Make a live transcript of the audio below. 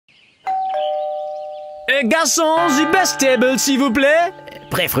Garçon, the best table, s'il vous plaît.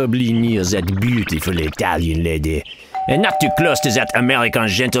 Preferably near that beautiful Italian lady. And not too close to that American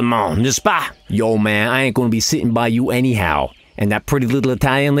gentleman, n'est-ce pas? Yo, man, I ain't gonna be sitting by you anyhow. And that pretty little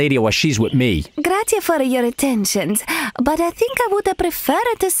Italian lady, well, she's with me. Grazie for your attentions, but I think I would prefer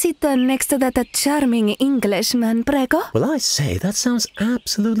to sit next to that charming Englishman, prego. Well, I say, that sounds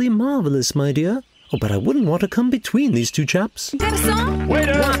absolutely marvelous, my dear. Oh, but I wouldn't want to come between these two chaps. Garçon?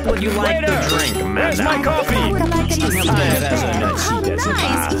 Waiter! What would you like to drink, madam? Where's my coffee? I would like to sit there. How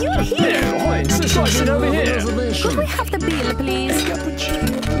nice! You're here! Sit over here. Could we have the bill, please?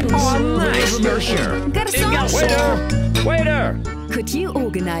 Oh, nice, you're sure. Garçon! Waiter! Could you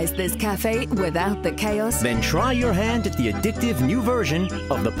organize this cafe without the chaos? Then try your hand at the addictive new version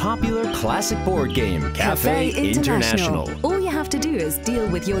of the popular classic board game, Café International. All you have to do is deal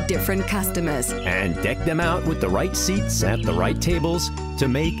with your different customers. And deck them out with the right seats at the right tables to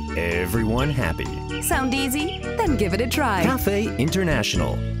make everyone happy. Sound easy? Then give it a try. Café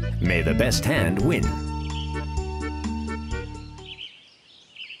International. May the best hand win.